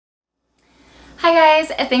Hi guys,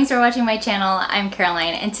 thanks for watching my channel. I'm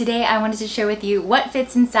Caroline and today I wanted to share with you what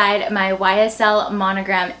fits inside my YSL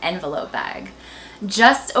Monogram envelope bag.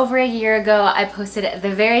 Just over a year ago, I posted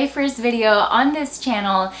the very first video on this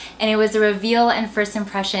channel and it was a reveal and first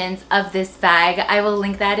impressions of this bag. I will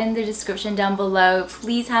link that in the description down below.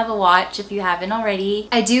 Please have a watch if you haven't already.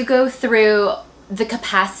 I do go through the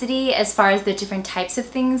capacity as far as the different types of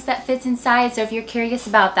things that fits inside, so if you're curious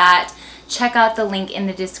about that, check out the link in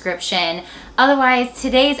the description. Otherwise,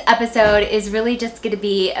 today's episode is really just going to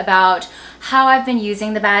be about how I've been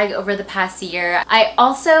using the bag over the past year. I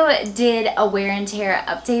also did a wear and tear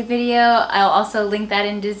update video. I'll also link that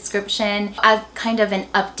in the description as kind of an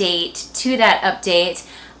update to that update.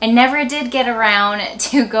 I never did get around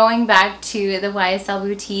to going back to the YSL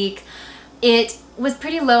boutique. It was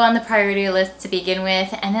pretty low on the priority list to begin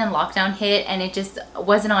with, and then lockdown hit and it just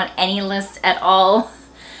wasn't on any list at all.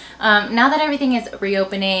 Now that everything is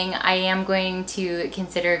reopening, I am going to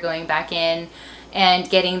consider going back in and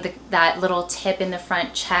getting that little tip in the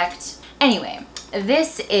front checked. Anyway,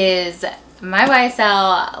 this is my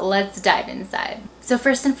YSL. Let's dive inside. So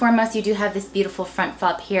first and foremost, you do have this beautiful front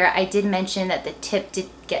flap here. I did mention that the tip did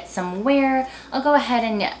get some wear. I'll go ahead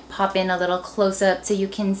and pop in a little close-up so you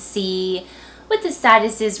can see what the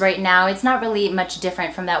status is right now. It's not really much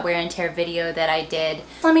different from that wear and tear video that I did.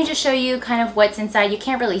 Let me just show you kind of what's inside. You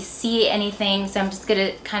can't really see anything, so I'm just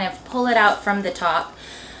gonna kind of pull it out from the top.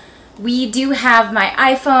 We do have my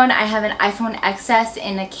iPhone. I have an iPhone XS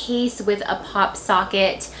in a case with a pop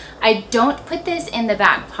socket. I don't put this in the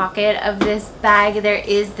back pocket of this bag. There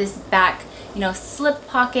is this back, slip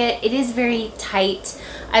pocket. It is very tight.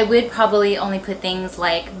 I would probably only put things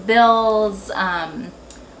like bills,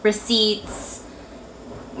 receipts,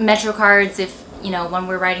 metro cards if when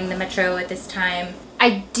we're riding the metro at this time.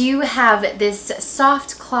 I do have this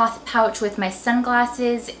soft cloth pouch with my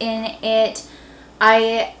sunglasses in it.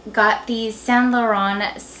 I got these Saint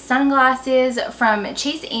Laurent sunglasses from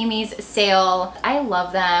Chase Amy's sale. I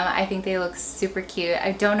love them. I think they look super cute.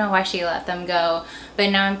 I don't know why she let them go,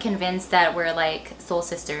 but now I'm convinced that we're like soul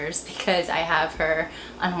sisters because I have her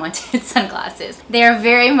unwanted sunglasses. They are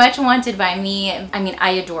very much wanted by me. I mean,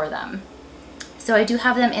 I adore them. So I do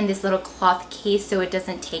have them in this little cloth case so it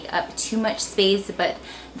doesn't take up too much space, but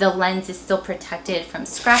the lens is still protected from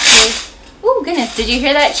scratches. Oh goodness, did you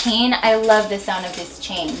hear that chain? I love the sound of this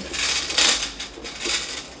chain.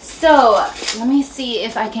 So let me see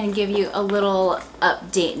if I can give you a little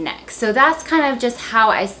update next. So that's kind of just how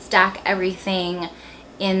I stack everything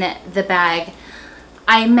in the bag.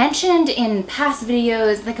 I mentioned in past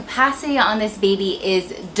videos the capacity on this baby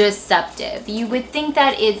is deceptive. You would think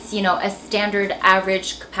that it's, a standard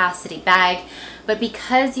average capacity bag, but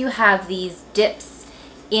because you have these dips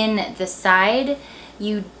in the side,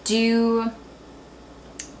 you do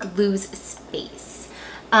lose space.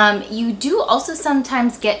 You do also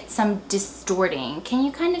sometimes get some distorting. Can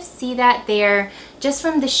you kind of see that there just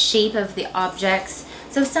from the shape of the objects?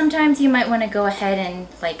 So sometimes you might want to go ahead and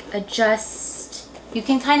adjust. You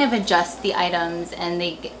can kind of adjust the items and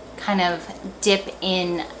they kind of dip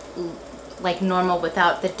in like normal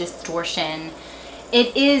without the distortion.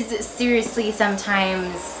 It is seriously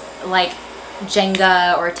sometimes like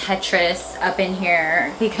Jenga or Tetris up in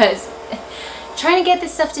here because trying to get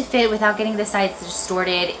this stuff to fit without getting the sides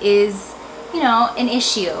distorted is, an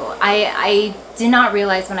issue. I did not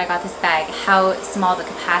realize when I got this bag how small the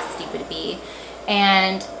capacity would be.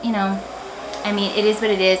 And, I mean, it is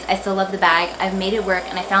what it is. I still love the bag. I've made it work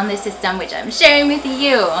and I found this system which I'm sharing with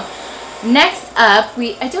you. Next up,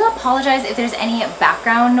 I do apologize if there's any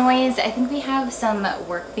background noise. I think we have some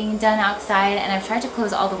work being done outside and I've tried to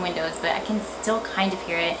close all the windows, but I can still kind of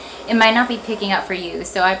hear it. It might not be picking up for you,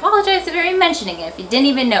 so I apologize if you're mentioning it, if you didn't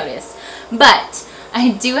even notice. But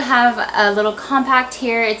I do have a little compact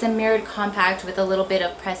here. It's a mirrored compact with a little bit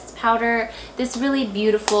of pressed powder. This really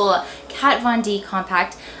beautiful Kat Von D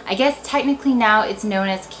compact. I guess technically now it's known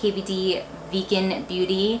as KVD Vegan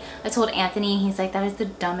Beauty. I told Anthony, he's like, that is the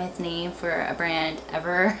dumbest name for a brand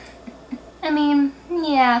ever. I mean,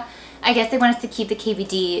 yeah. I guess they want us to keep the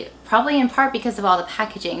KVD, probably in part because of all the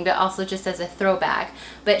packaging, but also just as a throwback.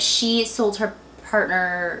 But she sold her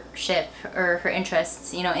partnership or her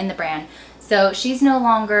interests, in the brand. So she's no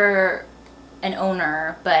longer an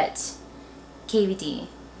owner, but KVD,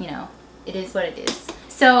 it is what it is.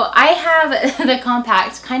 So I have the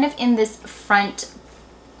compact kind of in this front,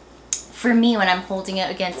 for me when I'm holding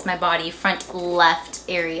it against my body, front left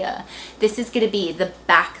area. This is going to be the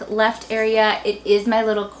back left area. It is my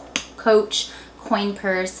little Coach coin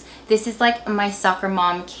purse. This is like my soccer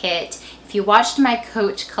mom kit. If you watched my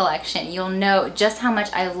Coach collection, you'll know just how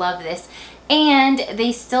much I love this. And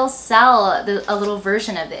they still sell a little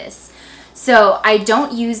version of this. So I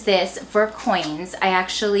don't use this for coins. I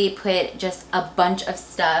actually put just a bunch of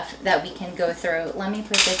stuff that we can go through. Let me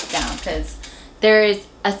put this down because there is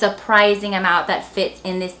a surprising amount that fits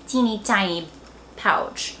in this teeny tiny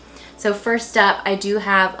pouch. So first up, I do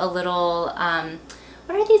have a little,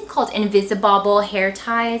 what are these called? Invisibobble hair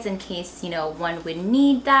ties in case, you know, one would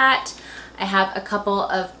need that. I have a couple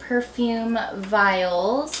of perfume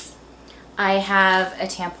vials. I have a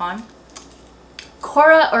tampon.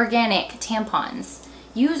 Cora Organic tampons.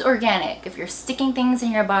 Use organic. If you're sticking things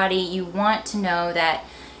in your body, you want to know that,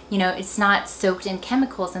 you know, it's not soaked in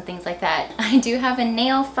chemicals and things like that. I do have a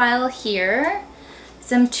nail file here.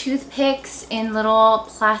 Some toothpicks in little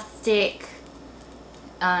plastic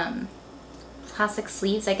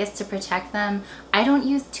sleeves, I guess, to protect them. I don't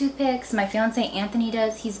use toothpicks. My fiance Anthony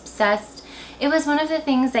does. He's obsessed. It was one of the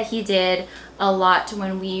things that he did a lot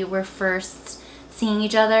when we were first seeing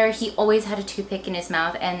each other. He always had a toothpick in his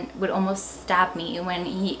mouth and would almost stab me when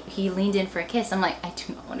he leaned in for a kiss. I'm like, I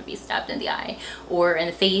do not want to be stabbed in the eye or in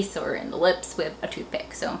the face or in the lips with a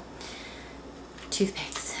toothpick. So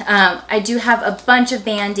toothpicks. I do have a bunch of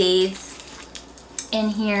band-aids in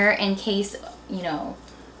here in case, you know,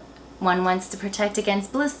 one wants to protect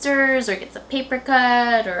against blisters or gets a paper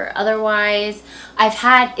cut or otherwise.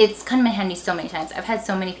 It's come in handy so many times. I've had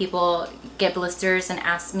so many people get blisters and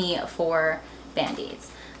ask me for band-aids.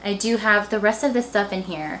 I do have the rest of this stuff in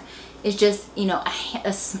here is just, you know,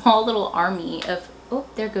 a small little army of, oh,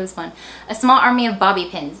 there goes one. A small army of bobby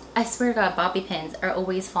pins. I swear to God, bobby pins are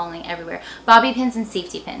always falling everywhere. Bobby pins and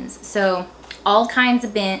safety pins. So all kinds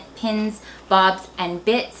of pins, bobs, and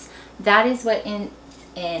bits. That is what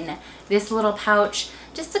in this little pouch.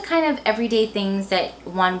 Just the kind of everyday things that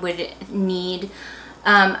one would need.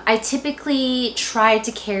 I typically try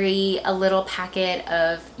to carry a little packet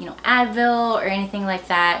of, you know, Advil or anything like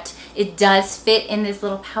that. It does fit in this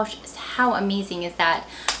little pouch. How amazing is that?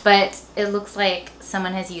 But it looks like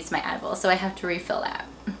someone has used my Advil, so I have to refill that.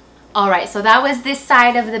 Alright, so that was this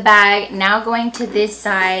side of the bag. Now going to this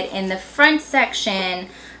side. In the front section,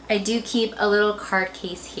 I do keep a little card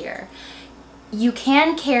case here. You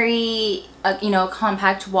can carry a, you know,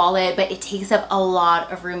 compact wallet, but it takes up a lot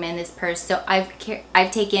of room in this purse. So I've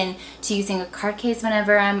taken to using a card case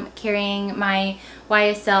whenever I'm carrying my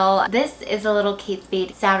YSL. This is a little Kate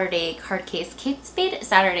Spade Saturday card case. Kate Spade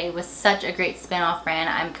Saturday was such a great spin-off brand.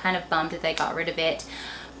 I'm kind of bummed that they got rid of it.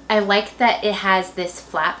 I like that it has this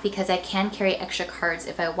flap because I can carry extra cards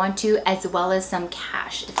if I want to, as well as some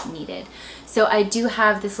cash if needed. So I do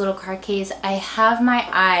have this little card case. I have my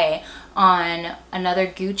eye on another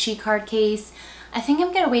Gucci card case. I think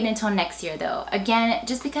I'm gonna wait until next year though. Again,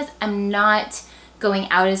 just because I'm not going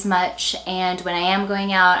out as much, and when I am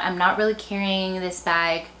going out, I'm not really carrying this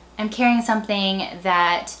bag. I'm carrying something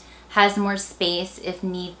that has more space if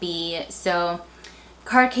need be. So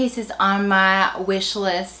card case is on my wish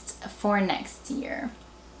list for next year.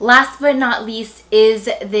 Last but not least is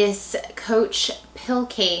this Coach pill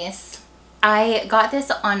case. I got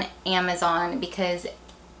this on Amazon because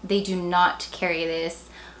they do not carry this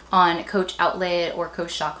on Coach Outlet or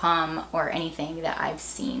Coach.com or anything that I've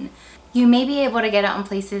seen. You may be able to get it on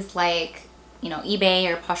places like, you know,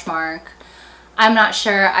 eBay or Poshmark. I'm not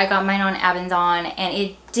sure. I got mine on Amazon, and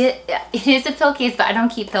it is a pill case, but I don't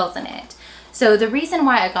keep pills in it. So the reason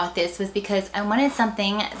why I got this was because I wanted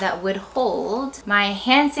something that would hold my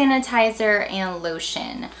hand sanitizer and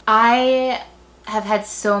lotion. I have had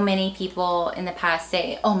so many people in the past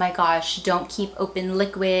say, oh my gosh, don't keep open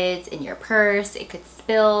liquids in your purse, it could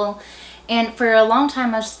spill. And for a long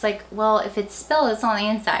time I was just like, well, if it's spilled, it's on the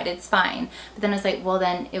inside, it's fine. But then I was like, well,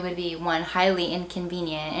 then it would be one, highly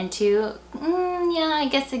inconvenient, and two, yeah, I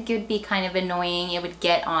guess it could be kind of annoying. It would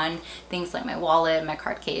get on things like my wallet, my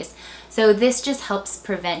card case. So this just helps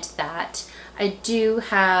prevent that. I do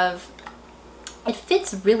have, it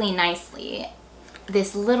fits really nicely,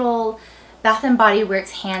 this little Bath & Body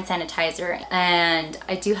Works hand sanitizer, and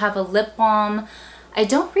I do have a lip balm. I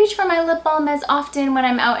don't reach for my lip balm as often when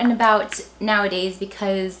I'm out and about nowadays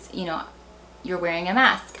because, you know, you're wearing a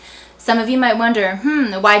mask. Some of you might wonder,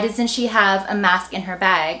 why doesn't she have a mask in her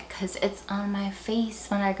bag? Because it's on my face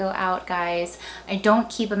when I go out, guys. I don't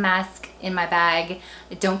keep a mask in my bag.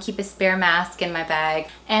 I don't keep a spare mask in my bag.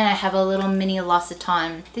 And I have a little mini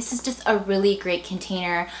L'Occitane. This is just a really great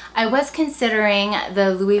container. I was considering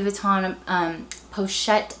the Louis Vuitton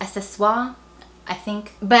Pochette Accessoire, I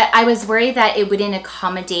think. But I was worried that it wouldn't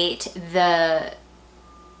accommodate the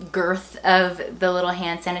girth of the little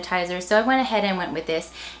hand sanitizer, so I went ahead and went with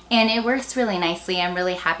this, and it works really nicely. I'm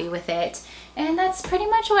really happy with it. And that's pretty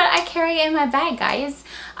much what I carry in my bag, guys.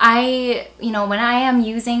 You know, when I am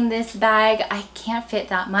using this bag, I can't fit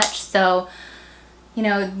that much. So, you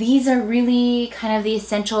know, these are really kind of the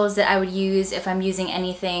essentials that I would use if I'm using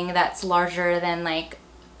anything that's larger than like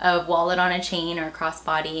a wallet on a chain or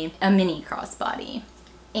crossbody, a mini crossbody.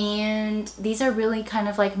 And these are really kind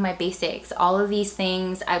of like my basics. All of these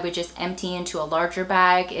things I would just empty into a larger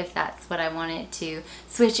bag if that's what I wanted to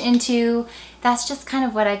switch into. That's just kind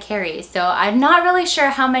of what I carry. So I'm not really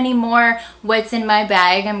sure how many more what's in my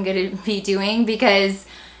bag I'm gonna be doing, because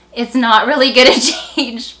it's not really gonna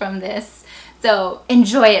change from this. So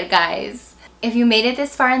enjoy it, guys. If you made it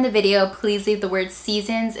this far in the video, please leave the word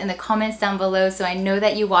seasons in the comments down below so I know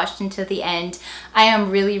that you watched until the end. I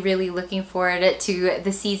am really, really looking forward to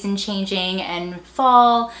the season changing and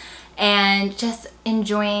fall and just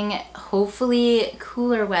enjoying hopefully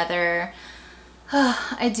cooler weather.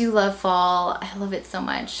 I do love fall. I love it so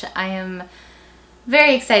much. I am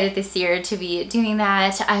very excited this year to be doing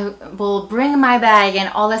that. I will bring my bag and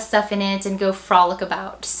all the stuff in it and go frolic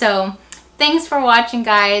about. So thanks for watching,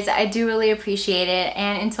 guys. I do really appreciate it.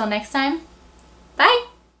 And until next time,